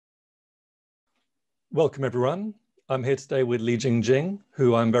Welcome everyone. I'm here today with Li Jingjing,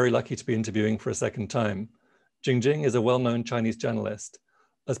 who I'm very lucky to be interviewing for a second time. Jingjing is a well-known Chinese journalist.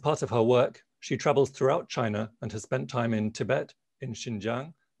 As part of her work, she travels throughout China and has spent time in Tibet, in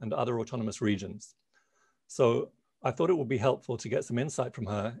Xinjiang, and other autonomous regions. So I thought it would be helpful to get some insight from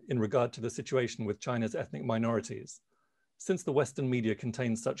her in regard to the situation with China's ethnic minorities. Since the Western media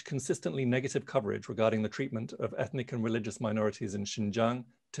contains such consistently negative coverage regarding the treatment of ethnic and religious minorities in Xinjiang,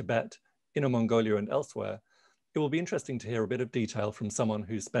 Tibet, Inner Mongolia and elsewhere, it will be interesting to hear a bit of detail from someone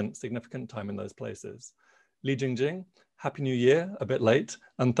who's spent significant time in those places. Li Jingjing, Happy New Year, a bit late,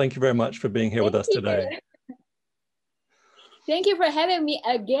 and thank you very much for being here with us today. Thank you for having me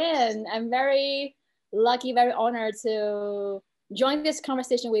again. I'm very lucky, very honored to join this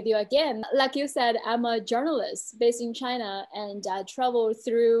conversation with you again. Like you said, I'm a journalist based in China, and I travel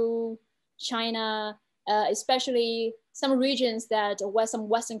through China, especially some regions that some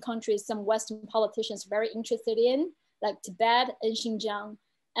Western countries, some Western politicians are very interested in, like Tibet and Xinjiang.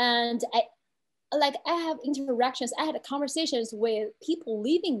 And I have interactions, I had conversations with people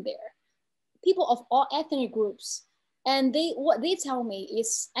living there, people of all ethnic groups. And what they tell me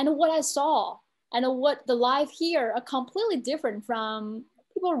is, and what I saw and what the life here are completely different from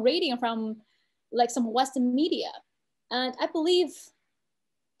people reading from like some Western media. And I believe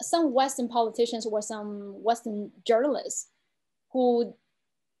some Western politicians or some Western journalists who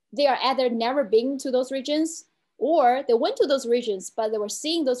they are either never been to those regions or they went to those regions, but they were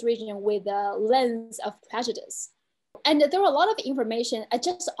seeing those regions with a lens of prejudice. And there are a lot of information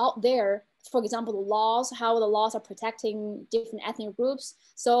just out there. For example, the laws, how the laws are protecting different ethnic groups,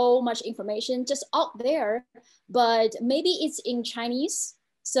 so much information just out there, but maybe it's in Chinese.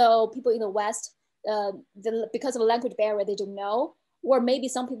 So people in the West, because of the language barrier, they don't know, or maybe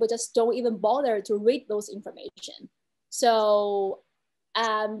some people just don't even bother to read those information. So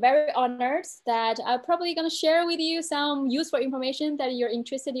I'm very honored that I'm probably gonna share with you some useful information that you're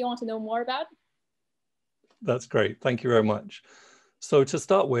interested, you want to know more about. That's great, thank you very much. So to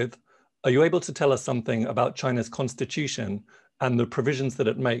start with, are you able to tell us something about China's constitution and the provisions that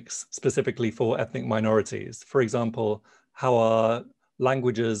it makes specifically for ethnic minorities? For example, how are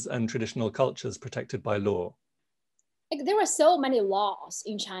languages and traditional cultures protected by law? Like, there are so many laws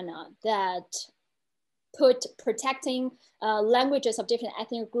in China that put protecting languages of different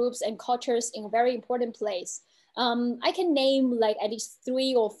ethnic groups and cultures in a very important place. I can name like at least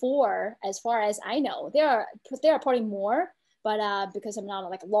 3 or 4 as far as I know. There are probably more, but because I'm not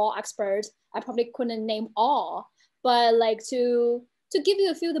like a law expert, I probably couldn't name all. But like to give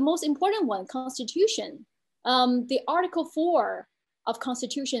you a few, the most important one, Constitution. The Article 4 of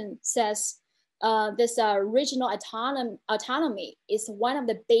Constitution says this regional autonomy is one of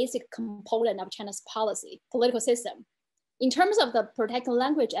the basic components of China's political system. In terms of the protected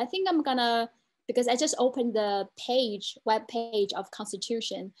language, I think I'm gonna, because I just opened the web page of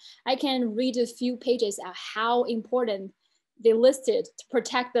Constitution, I can read a few pages of how important they listed to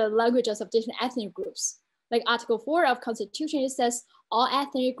protect the languages of different ethnic groups. Like Article 4 of Constitution, it says all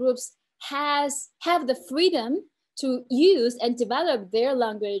ethnic groups have the freedom to use and develop their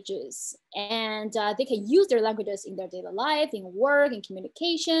languages, and they can use their languages in their daily life, in work, in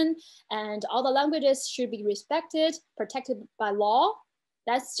communication, and all the languages should be respected, protected by law.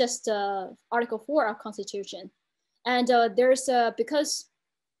 That's just Article 4 of Constitution. And there's because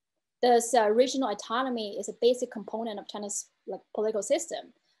this regional autonomy is a basic component of China's like political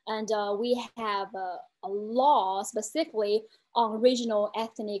system, and we have a law specifically on regional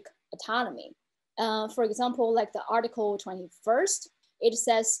ethnic autonomy. For example, like the Article 21st, it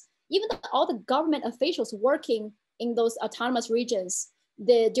says even all the government officials working in those autonomous regions,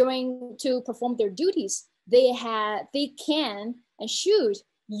 to perform their duties, they can and should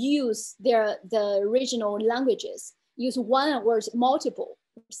use the regional languages, use one or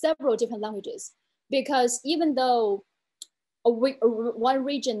several different languages, because even though one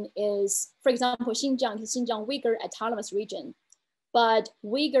region is, for example, Xinjiang Uyghur Autonomous Region, but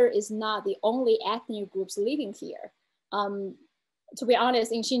Uyghur is not the only ethnic groups living here. To be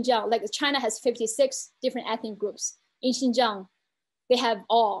honest, in Xinjiang, like China has 56 different ethnic groups. In Xinjiang, they have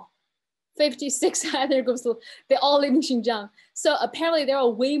all 56 ethnic groups. They all live in Xinjiang. So apparently there are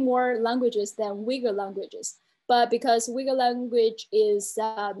way more languages than Uyghur languages. But because Uyghur language is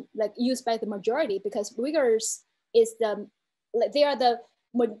like used by the majority, because Uyghurs they are the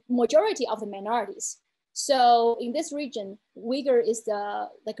majority of the minorities. So in this region, Uyghur is the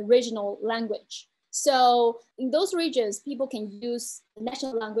like regional language. So in those regions, people can use the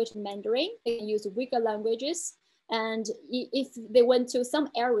national language Mandarin, they can use Uyghur languages. And if they went to some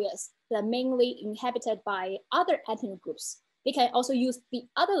areas that are mainly inhabited by other ethnic groups, they can also use the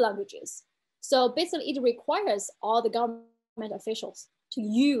other languages. So basically it requires all the government officials to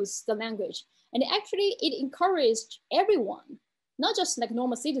use the language. And actually it encouraged everyone, not just like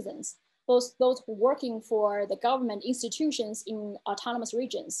normal citizens, both those working for the government institutions in autonomous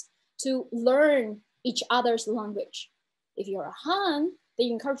regions, to learn each other's language. If you're a Han, they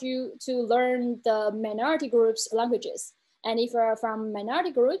encourage you to learn the minority groups' languages. And if you're from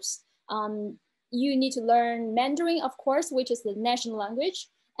minority groups, you need to learn Mandarin, of course, which is the national language,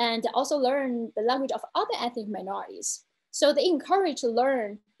 and also learn the language of other ethnic minorities. So they encourage to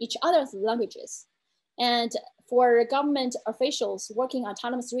learn each other's languages. And for government officials working in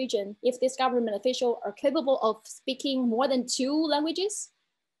autonomous region, if this government official are capable of speaking more than 2 languages,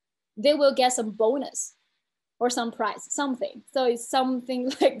 they will get some bonus or some prize, something. So it's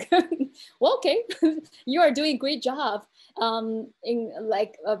something like, well, okay, you are doing a great job in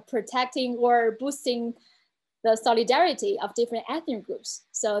like protecting or boosting the solidarity of different ethnic groups.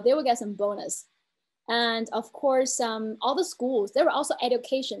 So they will get some bonus. And of course, all the schools, there were also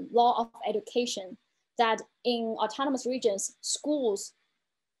education, law of education, that in autonomous regions, schools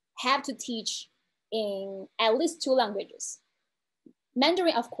have to teach in at least 2 languages.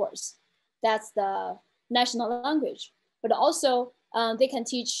 Mandarin, of course, that's the national language, but also they can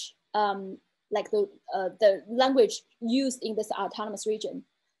teach like the language used in this autonomous region.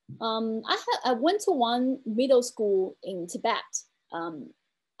 I went to one middle school in Tibet,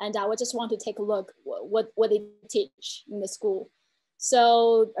 and I would just want to take a look what they teach in the school.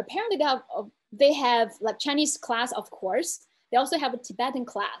 So apparently they have like Chinese class, of course. They also have a Tibetan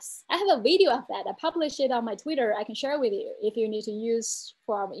class. I have a video of that. I published it on my Twitter. I can share with you if you need to use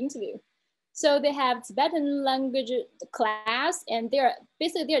for our interview. So they have Tibetan language class, and they're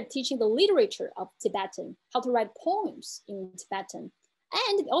teaching the literature of Tibetan, how to write poems in Tibetan.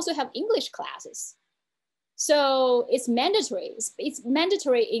 And they also have English classes. So it's mandatory. It's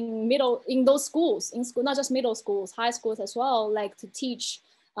mandatory in those schools, not just middle schools, high schools as well, like to teach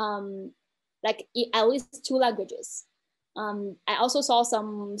like at least 2 languages. I also saw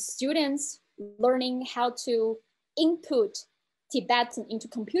some students learning how to input Tibetan into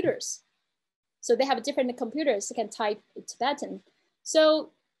computers. So they have different computers that can type Tibetan.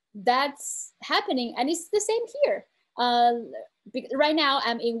 So that's happening, and it's the same here. Right now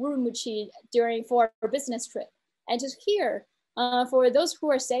I'm in Urumqi for a business trip, and just here, for those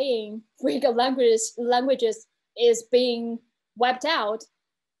who are saying Uyghur languages is being wiped out,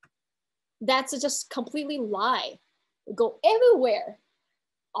 that's just completely lie. Go everywhere.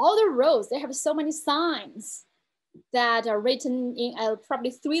 All the roads, they have so many signs that are written in probably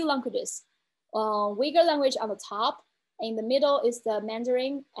 3 languages. Uyghur language on the top, in the middle is the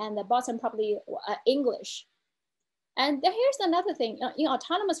Mandarin, and the bottom probably English. And here's another thing, in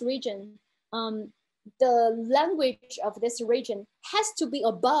autonomous region, the language of this region has to be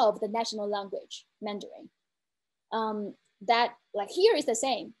above the national language, Mandarin. That like here is the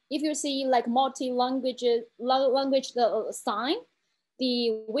same. If you see like multi-language the sign,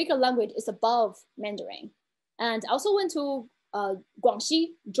 the Uyghur language is above Mandarin. And I also went to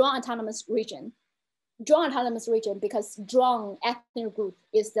Guangxi, Zhuang Autonomous Region. Zhuang Autonomous Region because Zhuang ethnic group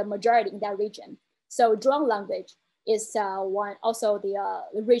is the majority in that region. So Zhuang language is also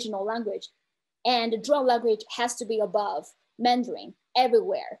the regional language. And the Zhuang language has to be above Mandarin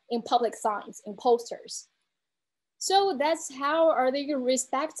everywhere in public signs, in posters. So that's how are they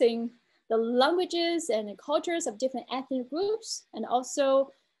respecting the languages and the cultures of different ethnic groups. And also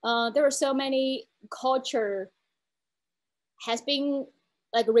there are so many culture has been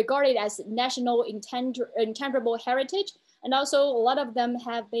like regarded as national intangible heritage. And also a lot of them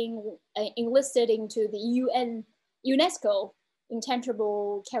have been enlisted into the UNESCO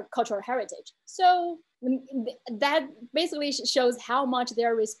intangible cultural heritage. So that basically shows how much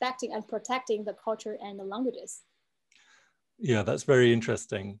they're respecting and protecting the culture and the languages. Yeah, that's very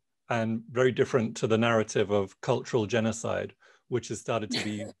interesting and very different to the narrative of cultural genocide, which has started to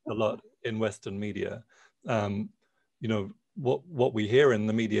be used a lot in Western media. You know, what we hear in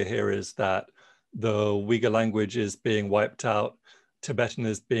the media here is that the Uyghur language is being wiped out, Tibetan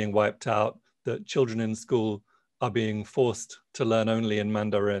is being wiped out, that children in school are being forced to learn only in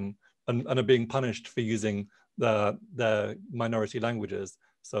Mandarin and are being punished for using the minority languages.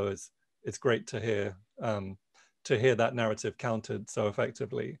 So it's great to hear that narrative countered so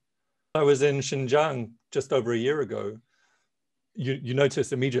effectively. I was in Xinjiang just over a year ago. You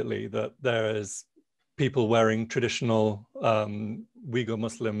notice immediately that there is people wearing traditional Uyghur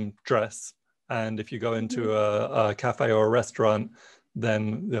Muslim dress. And if you go into a cafe or a restaurant,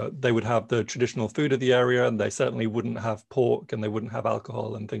 then they would have the traditional food of the area, and they certainly wouldn't have pork and they wouldn't have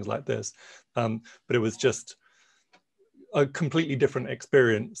alcohol and things like this. But it was just a completely different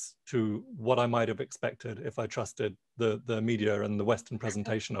experience to what I might have expected if I trusted the media and the Western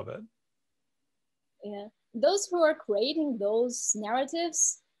presentation of it. Yeah, those who are creating those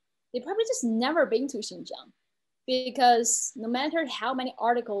narratives, they probably just never been to Xinjiang, because no matter how many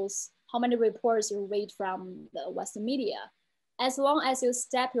articles, how many reports you read from the Western media, as long as you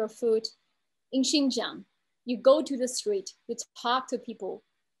step your foot in Xinjiang, you go to the street, you talk to people,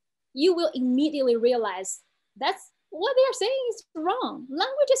 you will immediately realize that's what they are saying is wrong.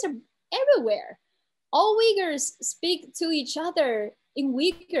 Languages are everywhere. All Uyghurs speak to each other in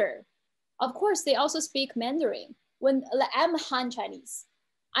Uyghur. Of course, they also speak Mandarin. When I'm Han Chinese,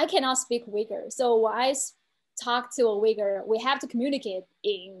 I cannot speak Uyghur. So when I talk to a Uyghur, we have to communicate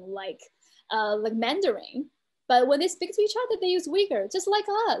in like Mandarin. But when they speak to each other, they use Uyghur, just like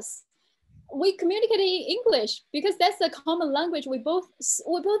us. We communicate in English because that's the common language we both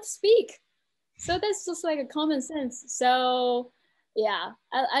speak. So that's just like a common sense. So yeah,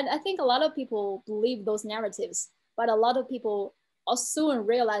 I think a lot of people believe those narratives, but a lot of people soon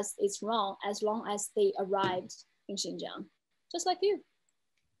realize it's wrong as long as they arrived in Xinjiang, just like you.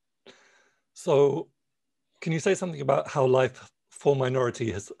 So can you say something about how life for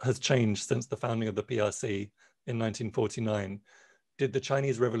minority has changed since the founding of the PRC in 1949? Did the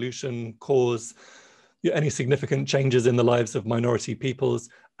Chinese Revolution cause any significant changes in the lives of minority peoples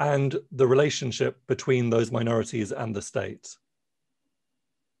and the relationship between those minorities and the state?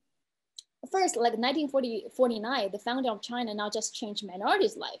 First, like 1949, the founding of China not just changed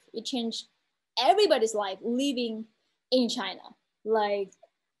minorities' life, it changed everybody's life living in China. Like,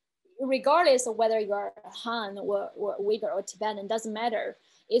 regardless of whether you're Han or Uyghur or Tibetan, doesn't matter.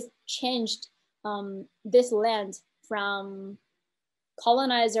 It changed this land from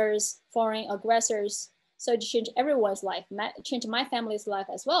colonizers, foreign aggressors. So it changed everyone's life, changed my family's life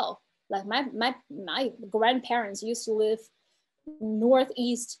as well. Like my grandparents used to live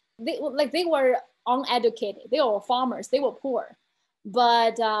northeast. They were uneducated. They were farmers. They were poor.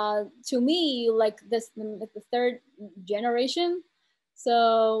 But to me, like the third generation,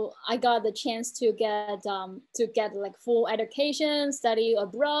 so I got the chance to get like full education, study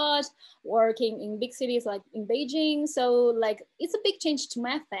abroad, working in big cities like in Beijing. So like it's a big change to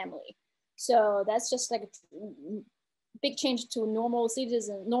my family. So that's just like a big change to normal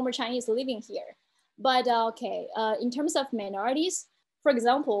citizens, normal Chinese living here. But okay, in terms of minorities, for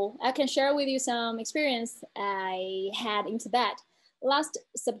example, I can share with you some experience I had in Tibet. Last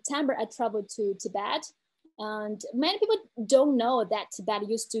September, I traveled to Tibet. And many people don't know that Tibet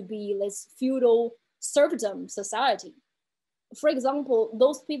used to be this feudal serfdom society. For example,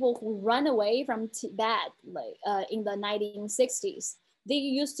 those people who run away from Tibet like in the 1960s, they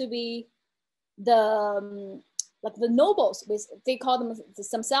used to be the like the nobles. They call them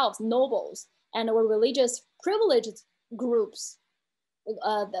themselves nobles, and were religious privileged groups.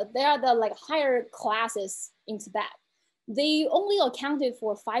 They are the like higher classes in Tibet. They only accounted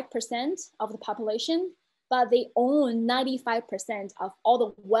for 5% of the population, but they own 95% of all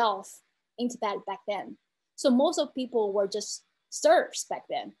the wealth in Tibet back then. So most of people were just serfs back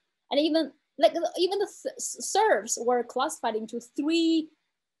then. And even the serfs were classified into 3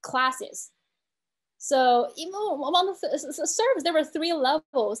 classes. So even among the serfs, there were 3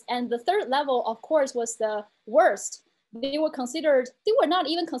 levels. And the 3rd level, of course, was the worst. They were not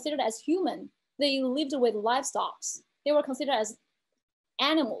even considered as human. They lived with livestock. They were considered as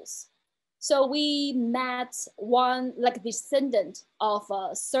animals. So we met one like descendant of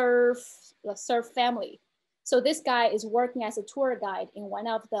a serf family. So this guy is working as a tour guide in one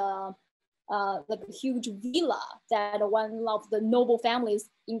of the like a huge villa that one of the noble families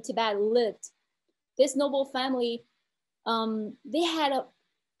in Tibet lived. This noble family, they had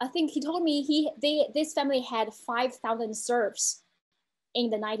I think he told me this family had 5,000 serfs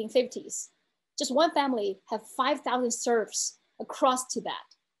in the 1950s. Just one family had 5,000 serfs across Tibet.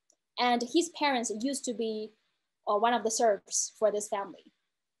 And his parents used to be one of the serfs for this family.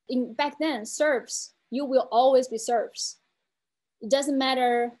 Back then, serfs, you will always be serfs. It doesn't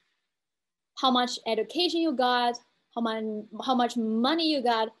matter how much education you got, how much money you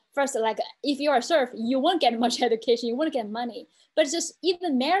got. First, like if you're a serf, you won't get much education, you won't get money. But just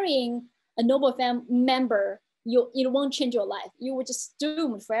even marrying a noble member, it won't change your life. You were just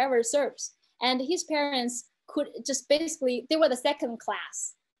doomed forever serfs. And his parents could just basically, they were the 2nd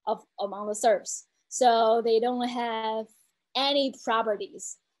class among the serfs. So they don't have any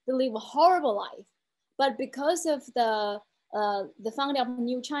properties. They live a horrible life. But because of the founding of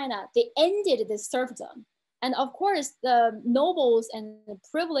New China, they ended this serfdom. And of course, the nobles and the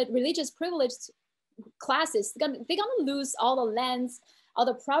religious privileged classes, they're gonna lose all the lands, all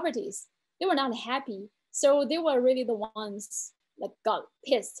the properties. They were not happy. So they were really the ones that got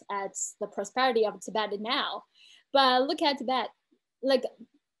pissed at the prosperity of Tibet now. But look at Tibet, like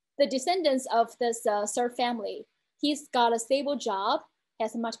the descendants of this serf family, he's got a stable job,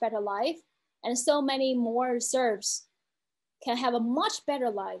 has a much better life, and so many more serfs can have a much better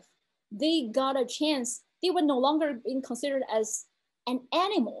life. They got a chance. They were no longer being considered as an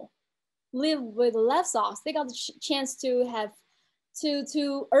animal, live with livestock. They got the chance to have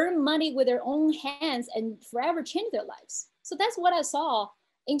to earn money with their own hands and forever change their lives. So that's what I saw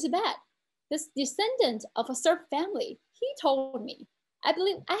in Tibet. This descendant of a serf family, he told me. I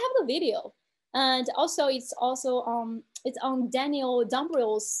believe I have the video, and also it's on Daniel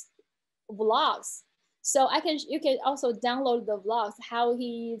Dumbrill's vlogs. So you can also download the vlogs how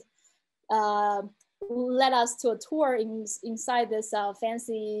he led us to a tour inside this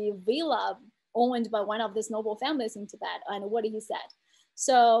fancy villa owned by one of these noble families in Tibet, and what he said.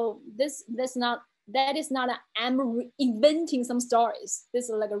 So that is not I'm inventing some stories. This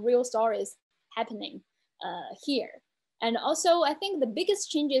is like a real stories happening here. And also, I think the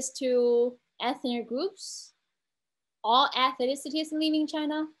biggest changes to ethnic groups, all ethnicities living in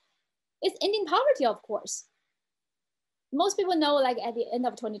China, is ending poverty, of course. Most people know, like at the end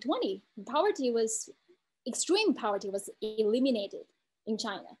of 2020, extreme poverty was eliminated in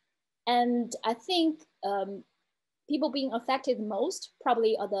China. And I think people being affected most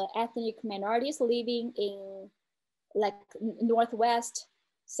probably are the ethnic minorities living in like Northwest,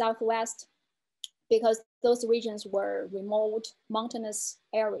 Southwest, because those regions were remote mountainous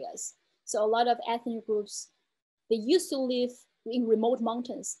areas. So a lot of ethnic groups, they used to live in remote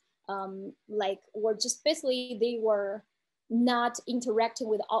mountains, or just basically they were not interacting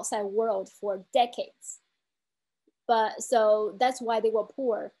with the outside world for decades. But so that's why they were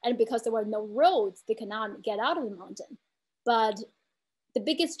poor. And because there were no roads, they cannot get out of the mountain. But the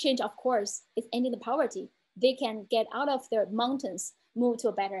biggest change, of course, is ending the poverty. They can get out of their mountains, move to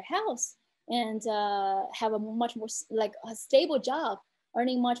a better house, and have a much more like a stable job,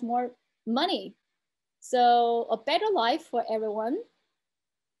 earning much more money. So a better life for everyone,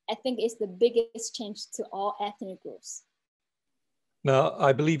 I think, is the biggest change to all ethnic groups. Now,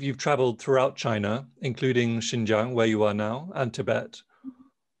 I believe you've traveled throughout China, including Xinjiang, where you are now, and Tibet.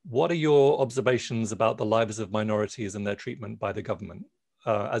 What are your observations about the lives of minorities and their treatment by the government?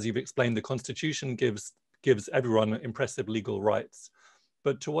 As you've explained, the Constitution gives everyone impressive legal rights,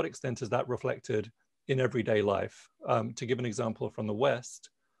 but to what extent is that reflected in everyday life? To give an example from the West,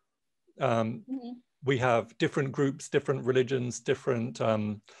 we have different groups, different religions, different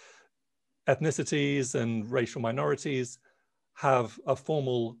ethnicities and racial minorities have a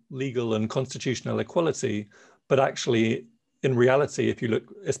formal legal and constitutional equality, but actually in reality, if you look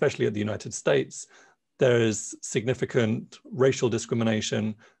especially at the United States, there is significant racial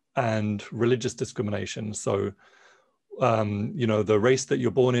discrimination and religious discrimination. So, the race that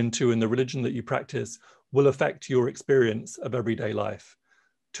you're born into and the religion that you practice will affect your experience of everyday life.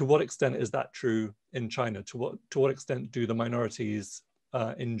 To what extent is that true in China? To what extent do the minorities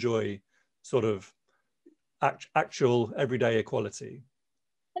enjoy sort of actual everyday equality?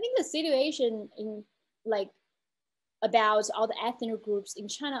 I think the situation in about all the ethnic groups in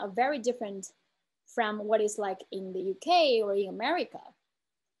China are very different from what is like in the UK or in America.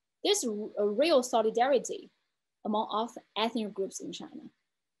 There's a real solidarity among all ethnic groups in China.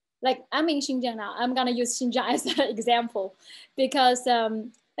 Like I'm in Xinjiang now. I'm gonna use Xinjiang as an example because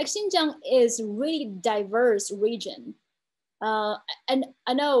Xinjiang is a really diverse region. And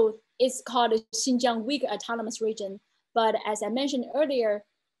I know it's called Xinjiang Uyghur Autonomous Region, but as I mentioned earlier,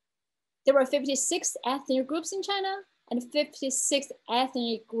 there were 56 ethnic groups in China, and 56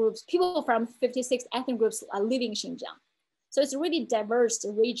 ethnic groups, people from 56 ethnic groups are living in Xinjiang. So it's a really diverse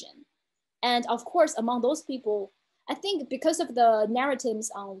region. And of course, among those people, I think because of the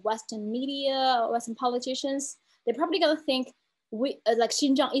narratives on Western media, Western politicians, they're probably gonna think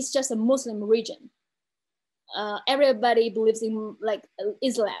Xinjiang is just a Muslim region. Everybody believes in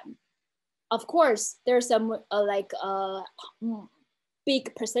Islam. Of course, there's some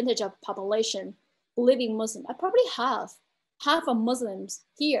big percentage of population believing Muslim. I probably half of Muslims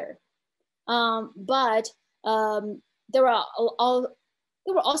here, but there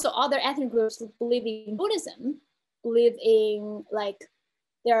were also other ethnic groups who believe in Buddhism, believe in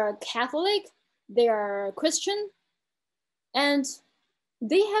they're Catholic, they're Christian, and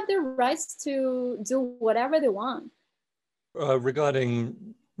they have their rights to do whatever they want. Regarding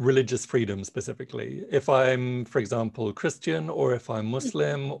religious freedom specifically, if I'm, for example, Christian, or if I'm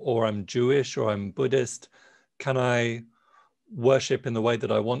Muslim, or I'm Jewish, or I'm Buddhist, can I worship in the way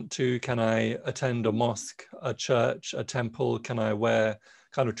that I want to? Can I attend a mosque, a church, a temple? Can I wear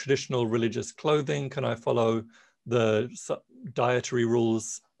kind of traditional religious clothing? Can I follow the dietary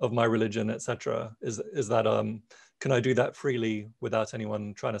rules of my religion, etc.? Is that can I do that freely without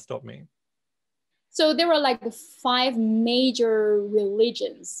anyone trying to stop me? So there are like 5 major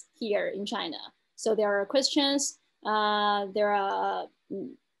religions here in China. So there are Christians, there are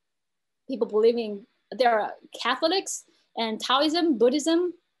people believing, there are Catholics and Taoism,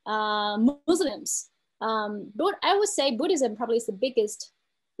 Buddhism, Muslims. But I would say Buddhism probably is the biggest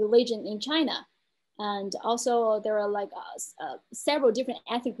religion in China. And also there are like several different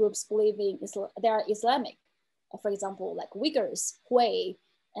ethnic groups believing they are Islamic. For example, like Uyghurs, Hui,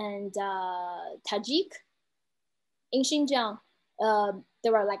 and Tajik. In Xinjiang,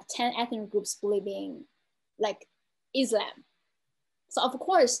 there are like 10 ethnic groups believing like Islam. So of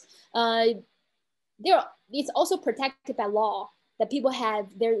course, it's also protected by law that people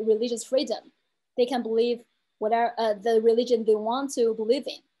have their religious freedom. They can believe whatever the religion they want to believe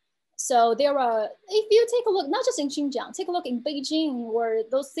in. So there are, if you take a look, not just in Xinjiang, take a look in Beijing or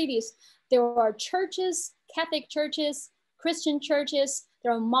those cities, there are churches, Catholic churches, Christian churches,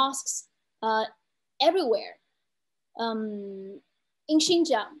 there are mosques everywhere. In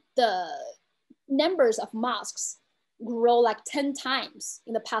Xinjiang, the numbers of mosques grow like 10 times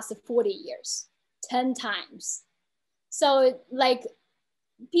in the past 40 years, 10 times. So like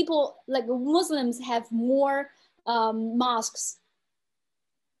people, like Muslims have more mosques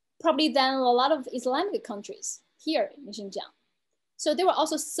probably than a lot of Islamic countries here in Xinjiang. So there were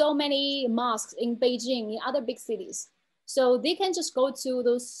also so many mosques in Beijing, in other big cities. So they can just go to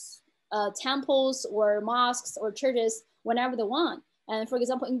those temples or mosques or churches whenever they want. And for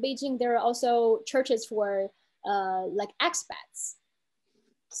example, in Beijing, there are also churches for like expats.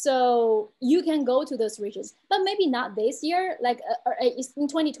 So you can go to those regions, but maybe not this year, like in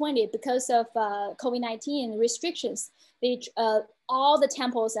 2020, because of COVID-19 restrictions, all the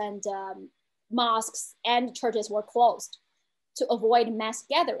temples and mosques and churches were closed to avoid mass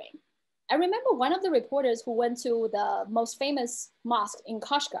gathering. I remember one of the reporters who went to the most famous mosque in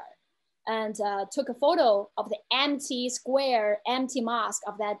Kashgar and took a photo of the empty square, empty mosque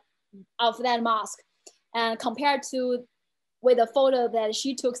of that mosque, and compared to with a photo that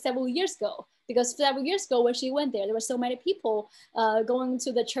she took several years ago. Because several years ago when she went there were so many people going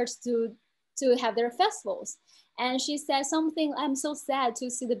to the church to have their festivals. And she said something, I'm so sad to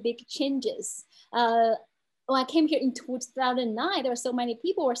see the big changes. When I came here in 2009, there were so many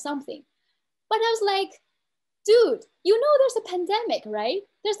people or something. But I was like, dude, you know there's a pandemic, right?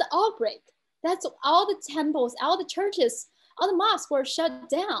 There's the outbreak. That's all the temples, all the churches, all the mosques were shut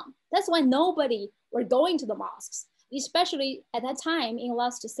down. That's why nobody were going to the mosques. Especially at that time in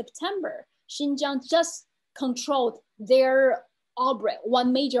last September, Xinjiang just controlled their outbreak,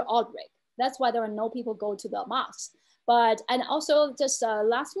 one major outbreak. That's why there are no people go to the mosques. But, and also just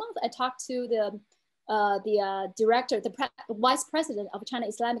last month, I talked to the director, the vice president of China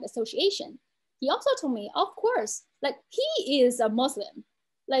Islamic Association. He also told me, of course, like he is a Muslim,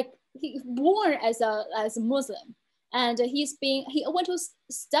 like he born as a Muslim, and he went to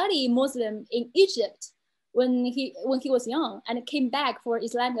study Muslim in Egypt when he was young, and came back for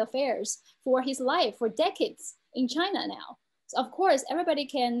Islamic affairs for his life for decades in China now. So of course, everybody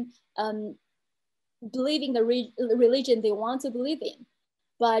can believe in the religion they want to believe in,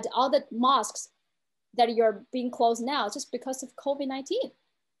 but all the mosques that you're being closed now just because of COVID-19.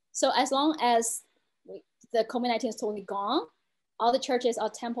 So as long as the COVID-19 is totally gone, all the churches, all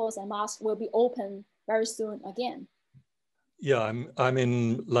temples and mosques will be open very soon again. Yeah, I'm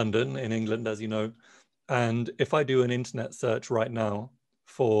in London, in England, as you know. And if I do an internet search right now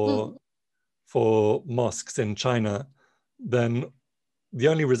for mosques in China, then the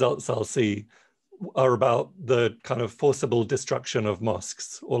only results I'll see are about the kind of forcible destruction of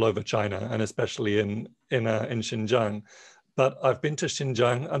mosques all over China, and especially in Xinjiang. But I've been to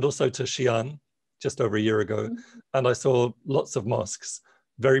Xinjiang and also to Xi'an just over a year ago, and I saw lots of mosques,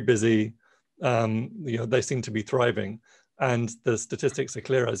 very busy. They seem to be thriving. And the statistics are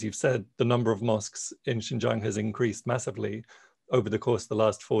clear, as you've said, the number of mosques in Xinjiang has increased massively over the course of the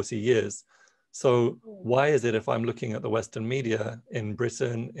last 40 years. So why is it if I'm looking at the Western media in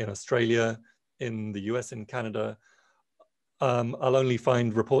Britain, in Australia, in the US, in Canada, I'll only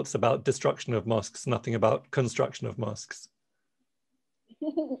find reports about destruction of mosques, nothing about construction of mosques?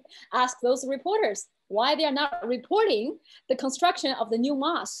 Ask those reporters why they are not reporting the construction of the new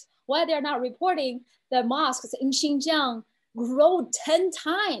mosques, why they are not reporting the mosques in Xinjiang grow 10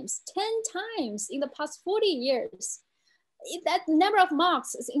 times in the past 40 years. That number of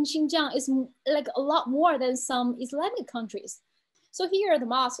mosques in Xinjiang is like a lot more than some Islamic countries. So here the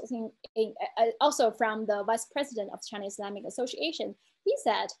mosques, also from the vice president of China Islamic Association, he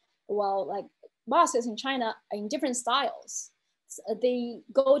said, well, like mosques in China are in different styles. So they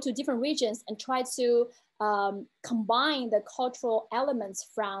go to different regions and try to combine the cultural elements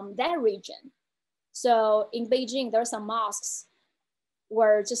from that region. So in Beijing, there are some mosques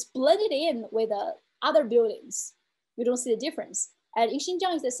were just blended in with other buildings. You don't see the difference. And in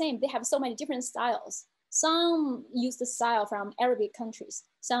Xinjiang, it's the same. They have so many different styles. Some use the style from Arabic countries.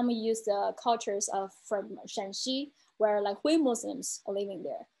 Some use the cultures from Shanxi, where like Hui Muslims are living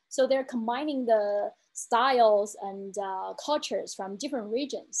there. So they're combining the styles and cultures from different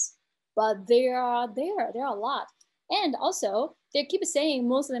regions. But there are a lot. And also, they keep saying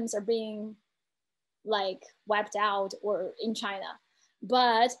Muslims are being like wiped out or in China.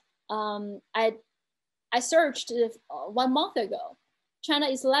 But I searched 1 month ago, China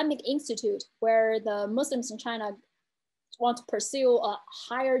Islamic Institute, where the Muslims in China want to pursue a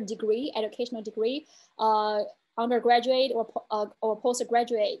higher degree, educational degree, undergraduate or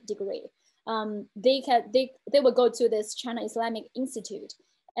postgraduate degree. They will go to this China Islamic Institute.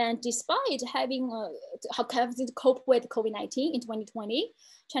 And despite having to cope with COVID-19 in 2020,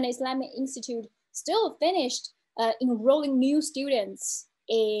 China Islamic Institute still finished enrolling new students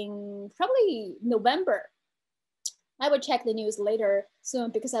in probably November. I will check the news later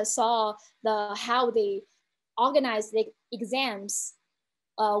soon because I saw how they organize the exams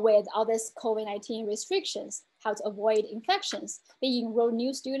with all this COVID-19 restrictions, how to avoid infections. They enroll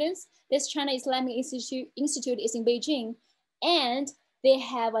new students. This China Islamic Institute is in Beijing, and they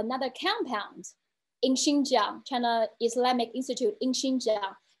have another compound in Xinjiang, China Islamic Institute in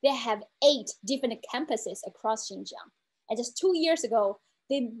Xinjiang. They have 8 different campuses across Xinjiang. And just 2 years ago,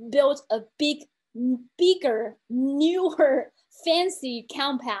 they built a bigger, newer, fancy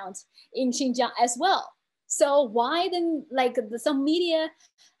compound in Xinjiang as well. So why then, like some media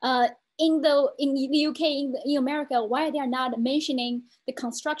in the UK, in America, why they are not mentioning the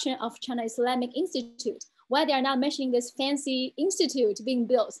construction of China Islamic Institute? Why they are not mentioning this fancy institute being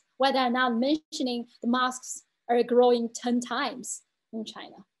built? Why they are not mentioning the mosques are growing 10 times in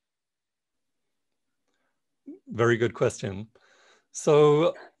China? Very good question.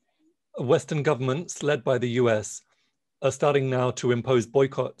 So Western governments led by the US are starting now to impose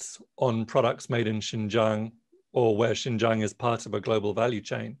boycotts on products made in Xinjiang or where Xinjiang is part of a global value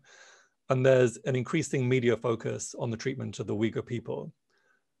chain. And there's an increasing media focus on the treatment of the Uyghur people.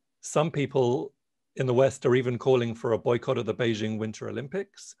 Some people in the West are even calling for a boycott of the Beijing Winter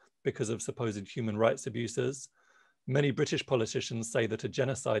Olympics because of supposed human rights abuses. Many British politicians say that a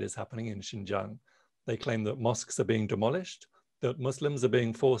genocide is happening in Xinjiang. They claim that mosques are being demolished, that Muslims are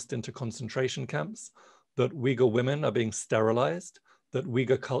being forced into concentration camps, that Uyghur women are being sterilized, that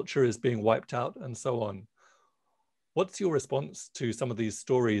Uyghur culture is being wiped out, and so on. What's your response to some of these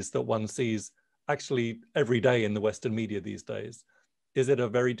stories that one sees actually every day in the Western media these days? Is it a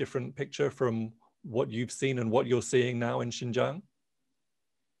very different picture from what you've seen and what you're seeing now in Xinjiang?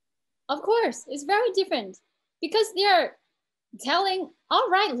 Of course, it's very different because they're telling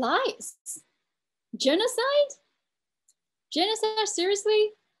outright lies. Genocide? Genocide,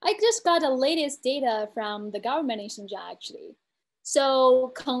 seriously? I just got the latest data from the government in Xinjiang, actually.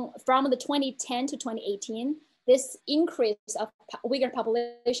 So from the 2010 to 2018, this increase of Uyghur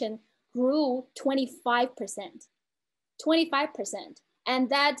population grew 25%. 25%. And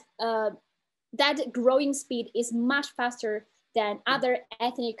that growing speed is much faster than other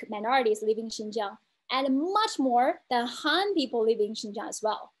ethnic minorities living in Xinjiang, and much more than Han people living in Xinjiang as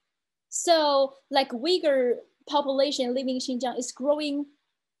well. So like Uyghur population living in Xinjiang is growing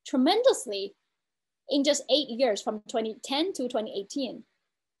tremendously in just 8 years from 2010 to 2018.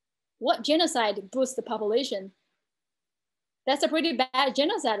 What genocide boosts the population? That's a pretty bad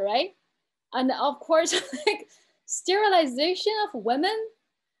genocide, right? And of course, like sterilization of women.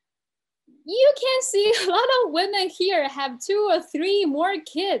 You can see a lot of women here have 2 or 3 more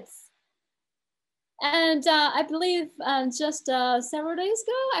kids. And I believe just several days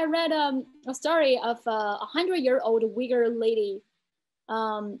ago, I read a story of a 100-year-old Uyghur lady.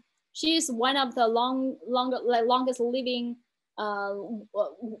 She's one of the longest living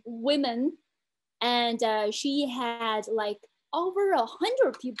women, and she had like over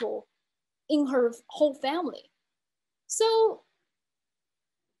 100 people in her whole family. So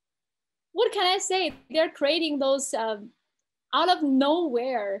what can I say? They're creating those out of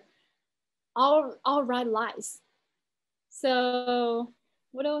nowhere, outright lies. So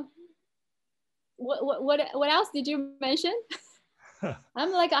what else did you mention?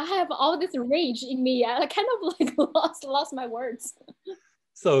 I'm like, I have all this rage in me. I kind of like lost my words.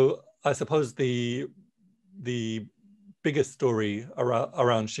 So I suppose the biggest story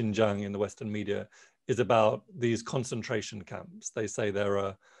around Xinjiang in the Western media is about these concentration camps. They say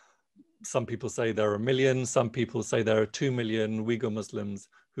some people say there are 1 million, some people say there are 2 million Uyghur Muslims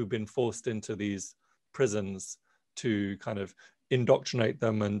who've been forced into these prisons to kind of indoctrinate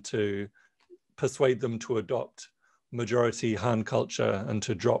them and to persuade them to adopt majority Han culture and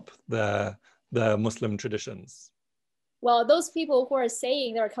to drop their Muslim traditions. Well, those people who are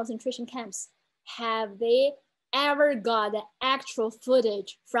saying there are concentration camps, have they ever got the actual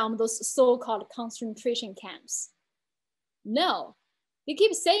footage from those so-called concentration camps? No, they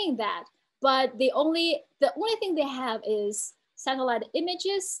keep saying that, but the only thing they have is satellite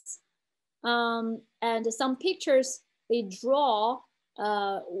images and some pictures they draw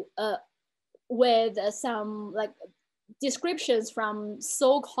with some like descriptions from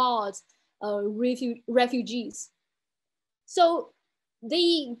so-called refugees. So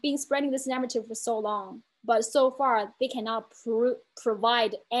they've been spreading this narrative for so long, but so far they cannot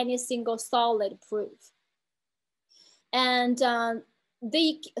provide any single solid proof. And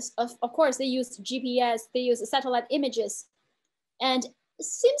they, of course, they use GPS, they use satellite images, and it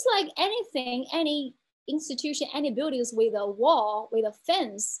seems like any institution, any buildings with a wall, with a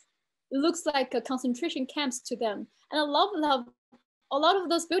fence, it looks like a concentration camps to them. And a lot of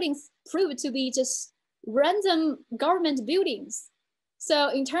those buildings prove to be just random government buildings. So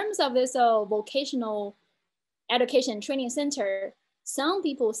in terms of this vocational education training center, some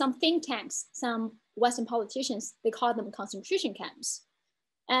people, some think tanks, some Western politicians, they call them concentration camps.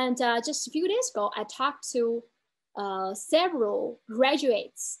 And just a few days ago, I talked to several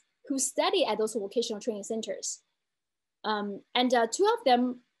graduates who study at those vocational training centers. And two of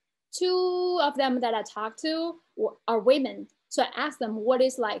them that I talked to are women. So I asked them what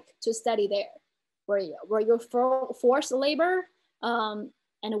it's like to study there. Were you forced labor? And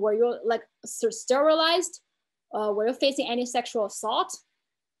were you like sterilized? Were you facing any sexual assault?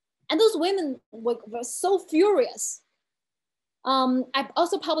 And those women were so furious. I've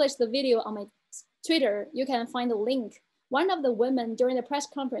also published the video on my Twitter. You can find the link. One of the women during the press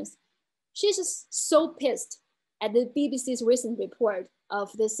conference, she's just so pissed at the BBC's recent report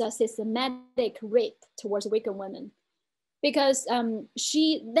of this systematic rape towards Uyghur women, because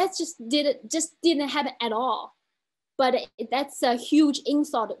that just didn't happen at all. But that's a huge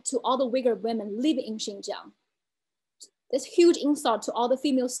insult to all the Uyghur women living in Xinjiang. It's huge insult to all the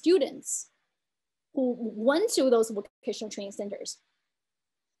female students who went to those vocational training centers.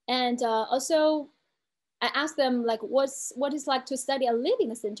 And also, I asked them like, what it's like to study and live in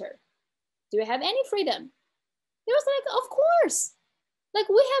the center. Do you have any freedom? They was like, of course. Like,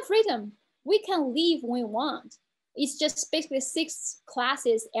 we have freedom. We can leave when we want. It's just basically 6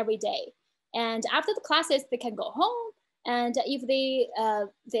 classes every day. And after the classes, they can go home. And if they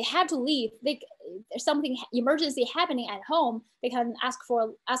have to leave, there's something emergency happening at home, they can ask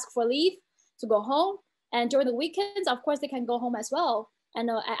for leave to go home. And during the weekends, of course, they can go home as well. And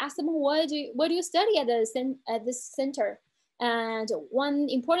I asked them, what do you study at this center? And one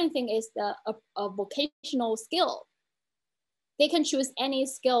important thing is a vocational skill. They can choose any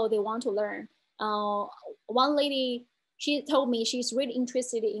skill they want to learn. One lady, she told me she's really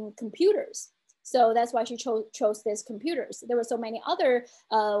interested in computers. So that's why she chose this computers. There were so many other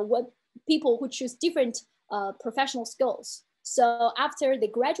people who choose different professional skills. So after they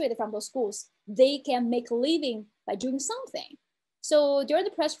graduated from those schools, they can make a living by doing something. So during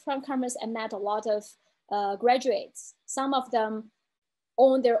the press conference, I met a lot of graduates. Some of them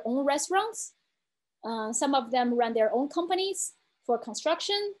own their own restaurants. Some of them run their own companies for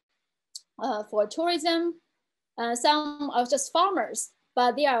construction, for tourism. Some are just farmers,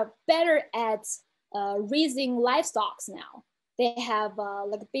 but they are better at raising livestock now. They have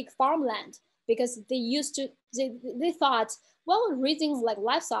like big farmland, because they thought, well, raising like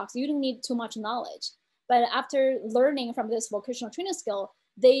livestock, you don't need too much knowledge. But after learning from this vocational training skill,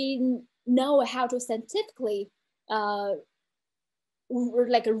 they know how to scientifically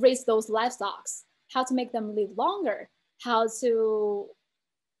like raise those livestock, how to make them live longer, how to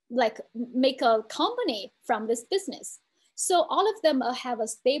like make a company from this business. So all of them have a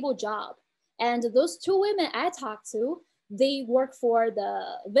stable job. And those 2 women I talked to, they work for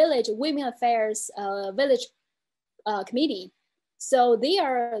the village women affairs village committee. So they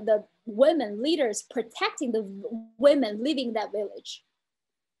are the women leaders protecting the women living in that village.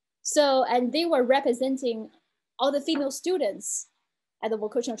 So, and they were representing all the female students at the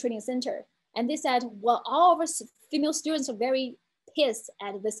vocational training center. And they said, well, all of us female students are very pissed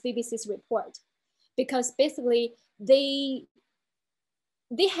at this BBC's report, because basically they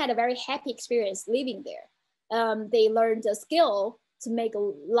had a very happy experience living there. They learned a skill to make a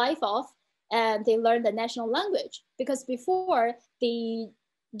life of, and they learned the national language, because before they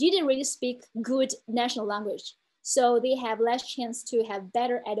didn't really speak good national language. So they have less chance to have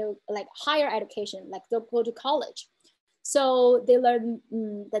better, like higher education, like they'll go to college. So they learn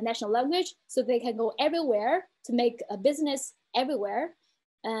the national language so they can go everywhere to make a business everywhere.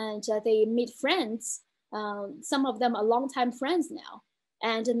 And they meet friends. Some of them are longtime friends now.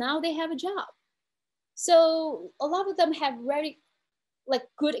 And now they have a job. So a lot of them have very like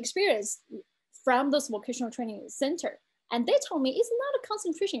good experience from this vocational training center. And they told me it's not a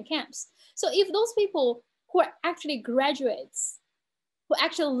concentration camps. So if those people who are actually graduates, who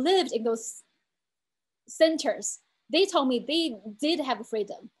actually lived in those centers, they told me they did have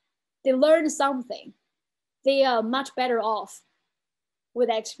freedom. They learned something. They are much better off with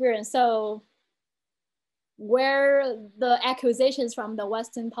that experience. So where the accusations from the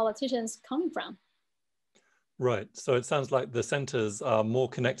Western politicians coming from? Right. So it sounds like the centers are more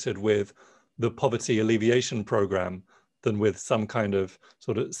connected with the poverty alleviation program than with some kind of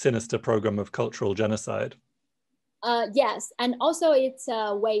sort of sinister program of cultural genocide. Yes, and also it's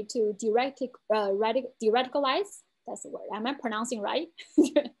a way to de-radicalize. That's the word. Am I pronouncing right?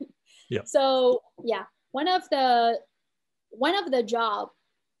 Yeah. So yeah, one of the job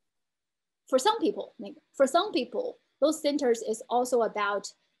for some people, those centers is also about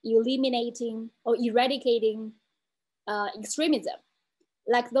eliminating or eradicating extremism.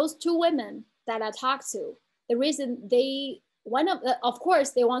 Like those two women that I talked to, the reason of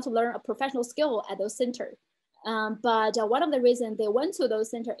course, they want to learn a professional skill at those centers. But one of the reasons they went to those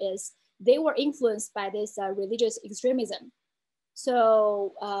centers is they were influenced by this religious extremism.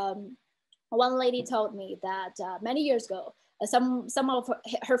 So one lady told me that many years ago, some of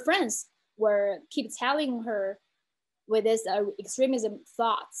her friends were keep telling her with this extremism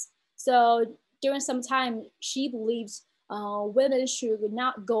thoughts. So during some time, she believes women should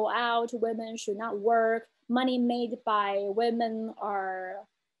not go out, women should not work, money made by women are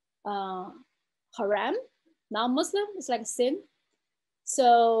haram, non-Muslim, it's like sin.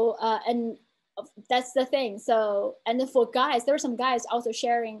 So, and that's the thing. So, and for guys, there are some guys also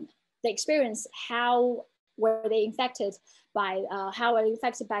sharing the experience, how were they infected by, how are they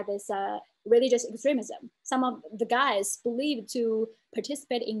infected by this religious extremism. Some of the guys believe to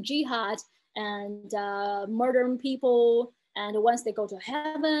participate in jihad and murdering people. And once they go to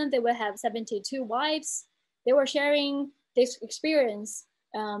heaven, they will have 72 wives. They were sharing this experience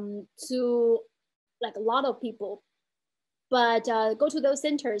to like a lot of people, but go to those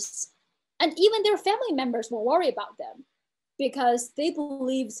centers, and even their family members will worry about them because they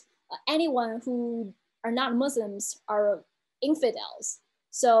believe anyone who are not Muslims are infidels.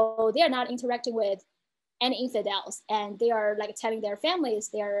 So they are not interacting with any infidels, and they are like telling their families,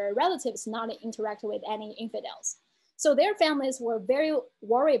 their relatives, not interact with any infidels. So their families were very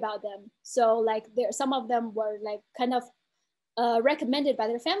worried about them. So like some of them were like kind of recommended by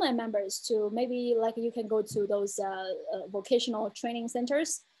their family members to maybe like you can go to those vocational training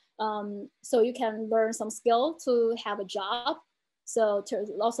centers, so you can learn some skill to have a job, so to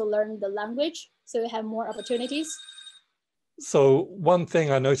also learn the language, so you have more opportunities. So one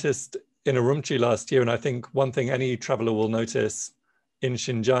thing I noticed in Urumqi last year, and I think one thing any traveler will notice in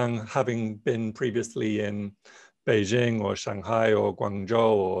Xinjiang, having been previously in Beijing or Shanghai or Guangzhou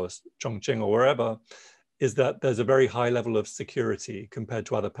or Chongqing or wherever, is that there's a very high level of security compared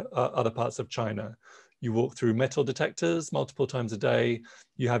to other parts of China. You walk through metal detectors multiple times a day.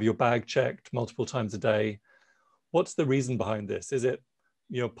 You have your bag checked multiple times a day. What's the reason behind this? Is it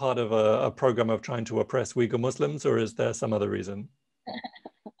part of a program of trying to oppress Uyghur Muslims, or is there some other reason?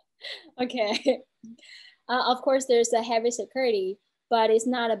 Okay. Of course, there's a heavy security, but it's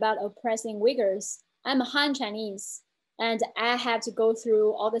not about oppressing Uyghurs. I'm Han Chinese, and I had to go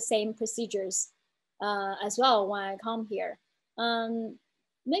through all the same procedures as well when I come here.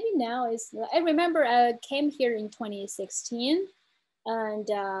 Maybe now I remember I came here in 2016, and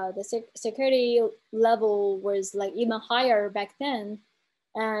the security level was like even higher back then.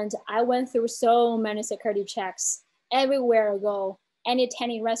 And I went through so many security checks everywhere I go, any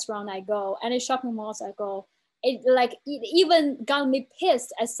tiny restaurant I go, any shopping malls I go. It even got me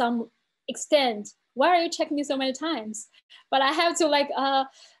pissed at some extent. Why are you checking me so many times? But I have to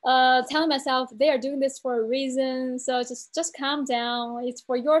tell myself they are doing this for a reason. So just calm down. It's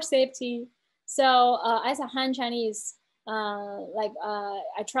for your safety. So as a Han Chinese,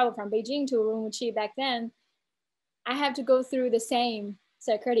 I traveled from Beijing to Urumqi back then. I have to go through the same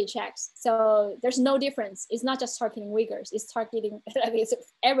security checks. So there's no difference. It's not just targeting Uyghurs. It's targeting it's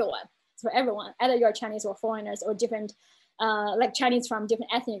everyone. It's for everyone, either you're Chinese or foreigners or different, like Chinese from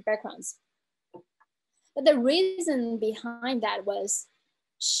different ethnic backgrounds. But the reason behind that was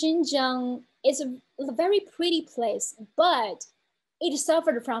Xinjiang is a very pretty place, but it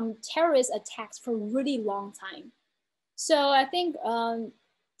suffered from terrorist attacks for a really long time. So I think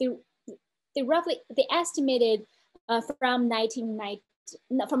they estimated from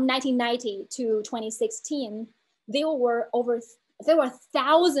 1990 to 2016, there were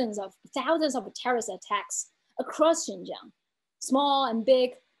thousands of terrorist attacks across Xinjiang, small and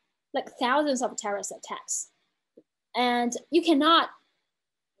big, like thousands of terrorist attacks. And you cannot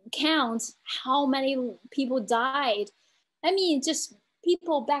count how many people died. I mean, just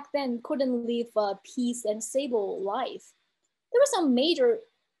people back then couldn't live a peace and stable life. There were some major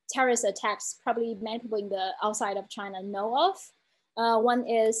terrorist attacks, probably many people in the outside of China know of. One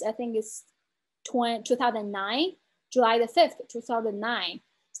is, I think it's 2009, July the 5th, 2009.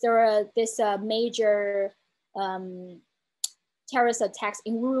 There were this major terrorist attacks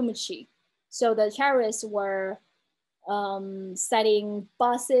in Urumqi. So the terrorists were setting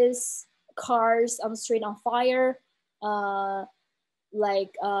buses, cars on the street on fire,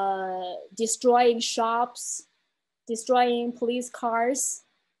 destroying shops, destroying police cars.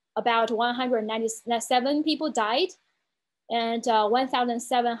 About 197 people died, and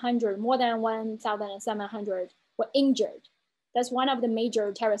 1,700, more than 1,700 were injured. That's one of the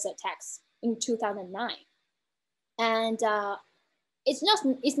major terrorist attacks in 2009. And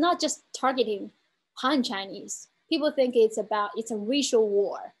it's not just targeting Han Chinese. People think it's a racial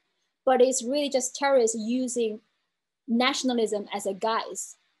war, but it's really just terrorists using nationalism as a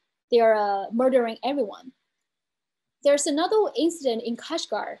guise. They're murdering everyone. There's another incident in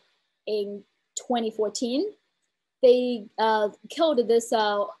Kashgar in 2014. They killed this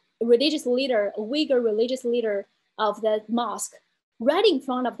religious leader, a Uyghur religious leader of the mosque, right in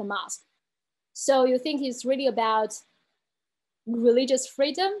front of the mosque. So you think it's really about religious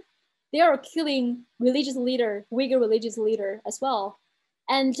freedom? They are killing religious leader, Uyghur religious leader as well.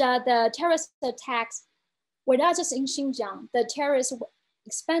 And the terrorist attacks were not just in Xinjiang. The terrorists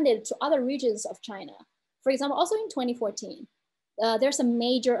expanded to other regions of China. For example, also in 2014, there's some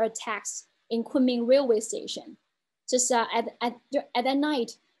major attacks in Kunming railway station. Just at that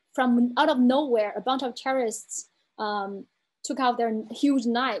night, from out of nowhere, a bunch of terrorists took out their huge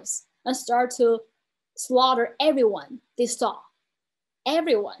knives and started to slaughter everyone they saw.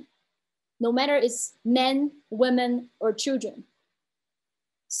 Everyone, no matter it's men, women, or children.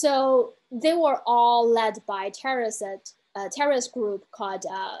 So they were all led by a terrorist group called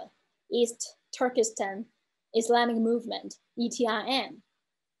East Turkestan Islamic Movement, ETIM.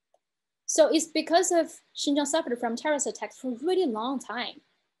 So it's because of Xinjiang suffered from terrorist attacks for a really long time.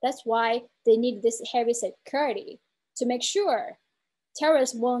 That's why they need this heavy security to make sure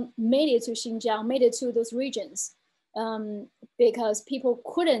terrorists won't make it to Xinjiang, made it to those regions, because people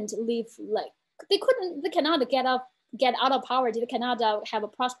couldn't live they cannot get out of poverty. They cannot have a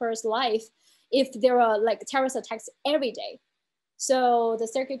prosperous life if there are like terrorist attacks every day. So the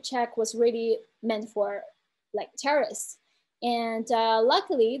circuit check was really meant for like terrorists. And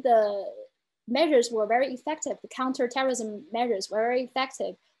luckily the measures were very effective. The counterterrorism measures were very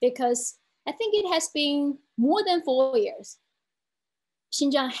effective because I think it has been more than 4 years.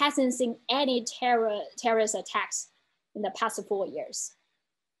 Xinjiang hasn't seen any terrorist attacks in the past 4 years.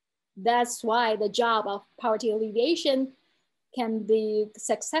 That's why the job of poverty alleviation can be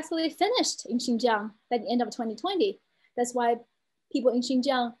successfully finished in Xinjiang by the end of 2020. That's why people in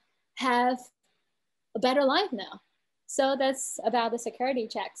Xinjiang have a better life now. So that's about the security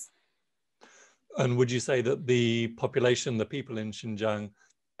checks. And would you say that the population, the people in Xinjiang,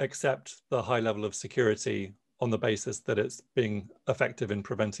 accept the high level of security on the basis that it's being effective in